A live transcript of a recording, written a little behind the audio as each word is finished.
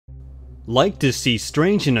Like to see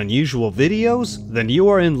strange and unusual videos? Then you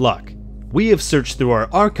are in luck. We have searched through our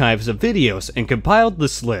archives of videos and compiled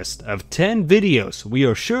this list of 10 videos we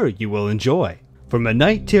are sure you will enjoy. From a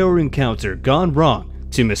night terror encounter gone wrong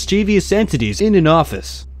to mischievous entities in an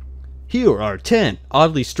office. Here are 10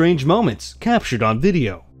 oddly strange moments captured on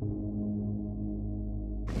video.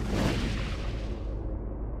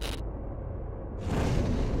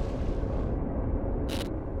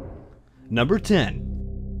 Number 10.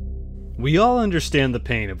 We all understand the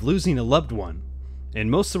pain of losing a loved one. In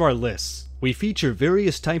most of our lists, we feature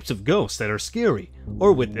various types of ghosts that are scary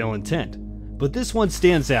or with ill intent, but this one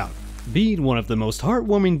stands out, being one of the most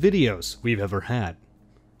heartwarming videos we've ever had.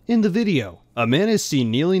 In the video, a man is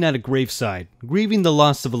seen kneeling at a graveside, grieving the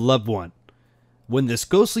loss of a loved one, when this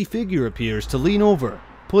ghostly figure appears to lean over,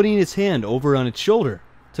 putting its hand over on its shoulder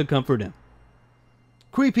to comfort him.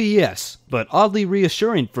 Creepy, yes, but oddly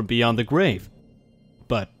reassuring from beyond the grave.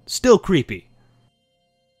 But still creepy.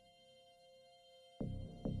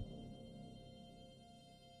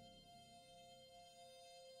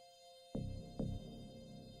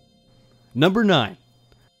 Number 9.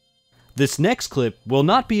 This next clip will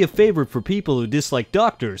not be a favorite for people who dislike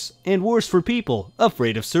doctors, and worse for people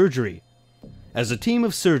afraid of surgery. As a team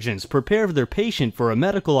of surgeons prepare their patient for a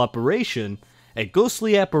medical operation, a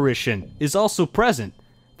ghostly apparition is also present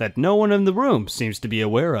that no one in the room seems to be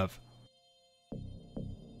aware of.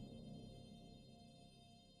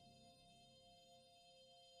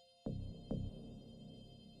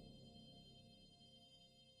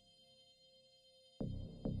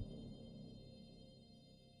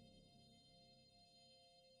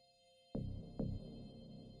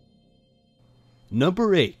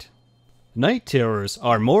 Number 8. Night terrors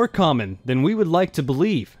are more common than we would like to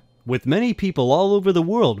believe, with many people all over the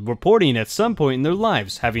world reporting at some point in their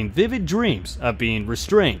lives having vivid dreams of being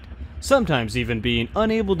restrained, sometimes even being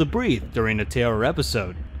unable to breathe during a terror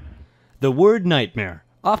episode. The word nightmare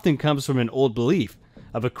often comes from an old belief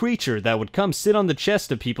of a creature that would come sit on the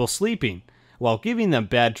chest of people sleeping while giving them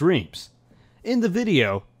bad dreams. In the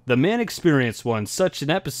video, the man experienced one such an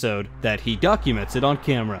episode that he documents it on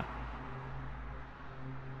camera.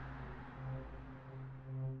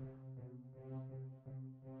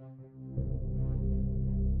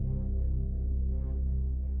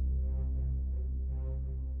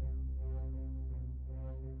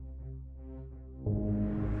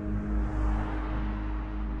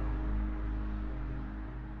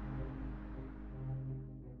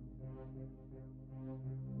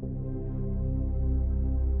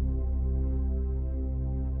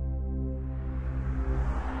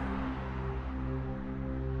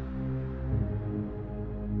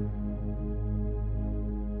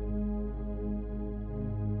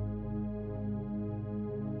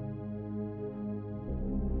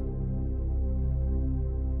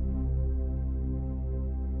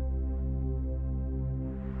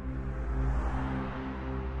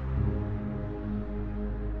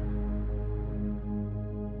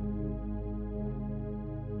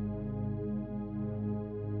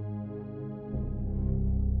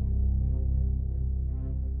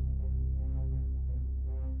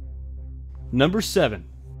 Number 7.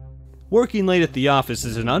 Working late at the office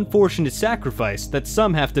is an unfortunate sacrifice that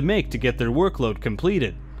some have to make to get their workload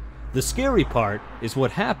completed. The scary part is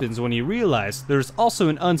what happens when you realize there's also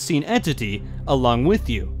an unseen entity along with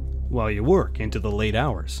you while you work into the late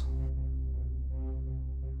hours.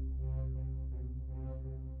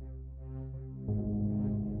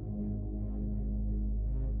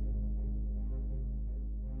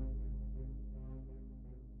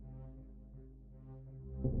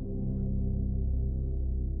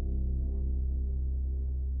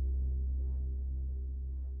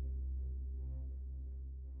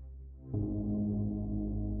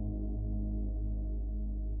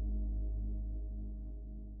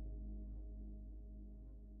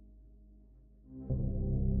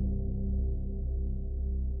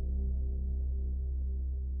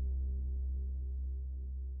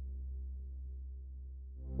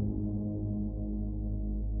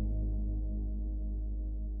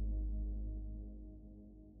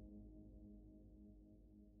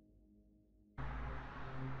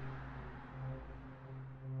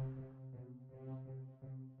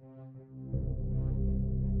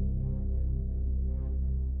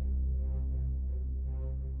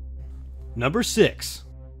 Number 6.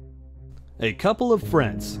 A couple of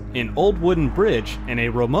friends, an old wooden bridge, and a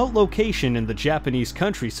remote location in the Japanese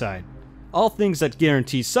countryside. All things that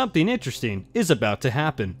guarantee something interesting is about to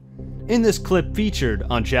happen. In this clip featured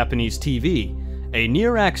on Japanese TV, a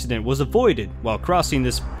near accident was avoided while crossing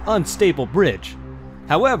this unstable bridge.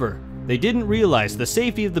 However, they didn't realize the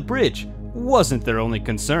safety of the bridge wasn't their only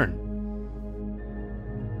concern.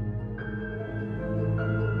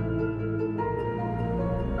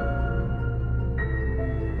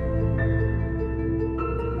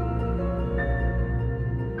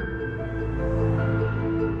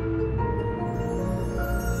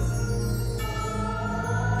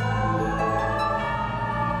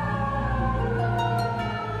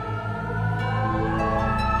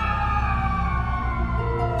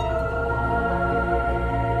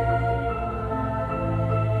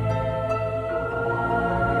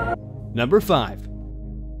 Number 5.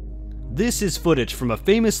 This is footage from a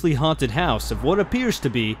famously haunted house of what appears to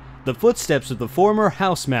be the footsteps of the former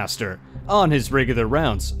housemaster on his regular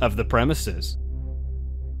rounds of the premises.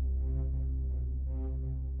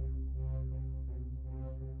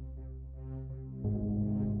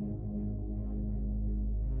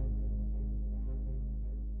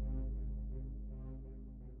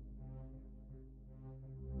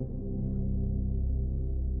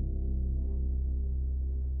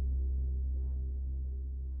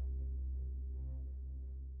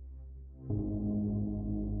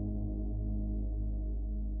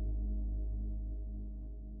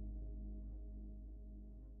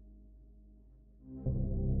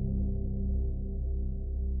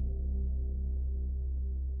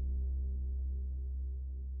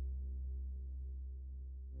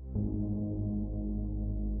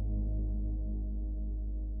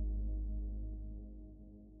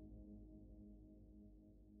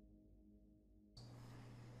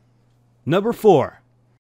 Number 4.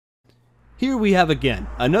 Here we have again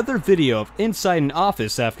another video of inside an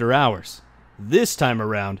office after hours. This time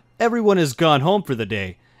around, everyone has gone home for the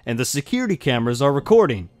day and the security cameras are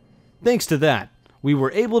recording. Thanks to that, we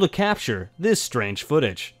were able to capture this strange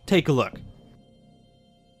footage. Take a look.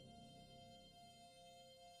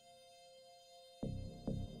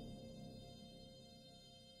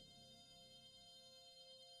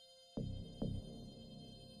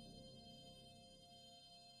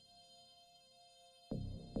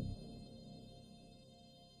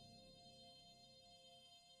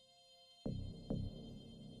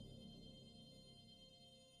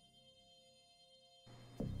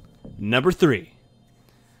 Number 3.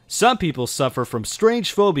 Some people suffer from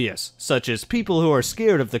strange phobias, such as people who are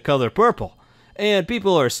scared of the color purple, and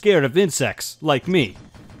people who are scared of insects, like me.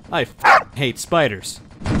 I hate spiders.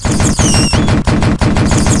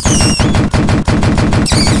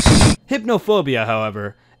 Hypnophobia,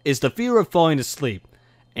 however, is the fear of falling asleep,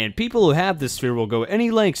 and people who have this fear will go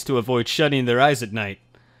any lengths to avoid shutting their eyes at night.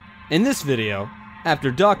 In this video,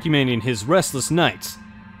 after documenting his restless nights,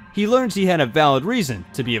 he learns he had a valid reason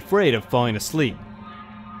to be afraid of falling asleep.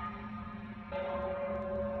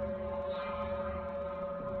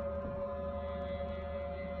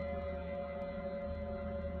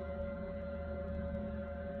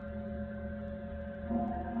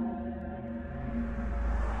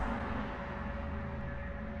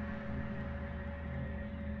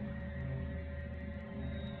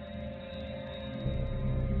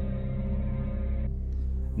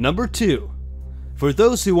 Number 2. For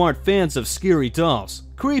those who aren't fans of scary dolls,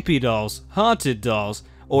 creepy dolls, haunted dolls,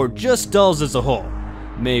 or just dolls as a whole,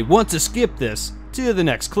 may want to skip this to the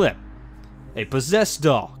next clip. A possessed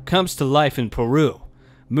doll comes to life in Peru,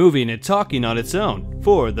 moving and talking on its own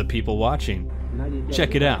for the people watching.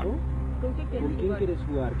 Check it out. ¿Con quién quieres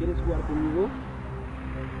jugar? ¿Quieres jugar conmigo?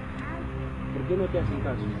 ¿Por qué no te hacen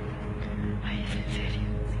caso? Ay, es en serio.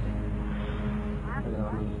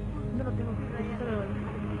 No lo tengo que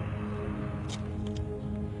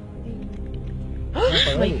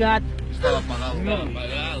Oh my God.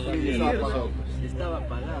 Estaba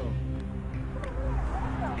apagado.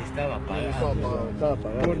 Estaba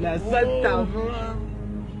apagado. Por la santa.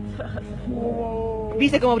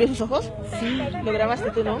 ¿Viste cómo abrió sus ojos? Sí. ¿Lo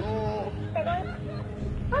grabaste tú, no?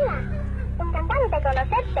 Hola, encantado de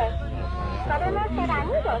conocerte. ¿Podemos ser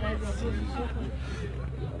amigos?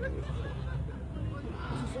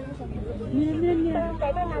 Mira. Un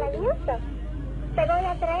bebé maravilloso. Te voy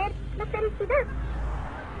a traer la felicidad.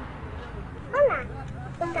 Hola,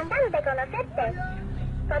 encantado de conocerte.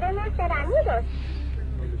 ¿Podemos ser amigos?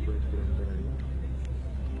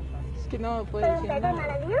 Es que no puedo Un decir bebé nada.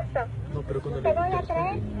 maravilloso. No, pero cuando Te voy a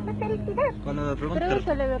traer la felicidad. Cuando me preguntan.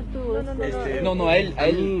 Pregúntale a ver tú. No, a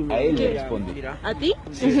él le responde. ¿A ti?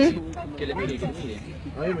 Sí. Que le mire.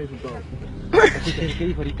 A mí me insultó. ¿Qué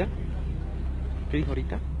dijo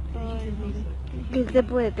ahorita? ¿Qué te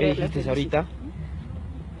puede ¿Qué traer? dijiste ahorita?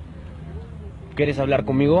 ¿Quieres hablar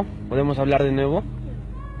conmigo? ¿Podemos hablar de nuevo?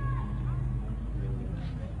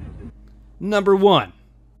 Number 1.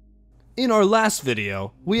 In our last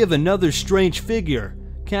video, we have another strange figure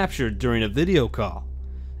captured during a video call.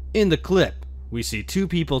 In the clip, we see two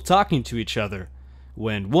people talking to each other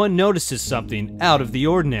when one notices something out of the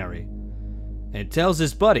ordinary and tells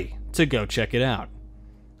his buddy to go check it out.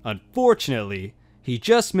 Unfortunately, he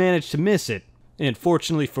just managed to miss it, and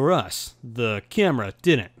fortunately for us, the camera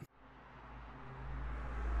didn't.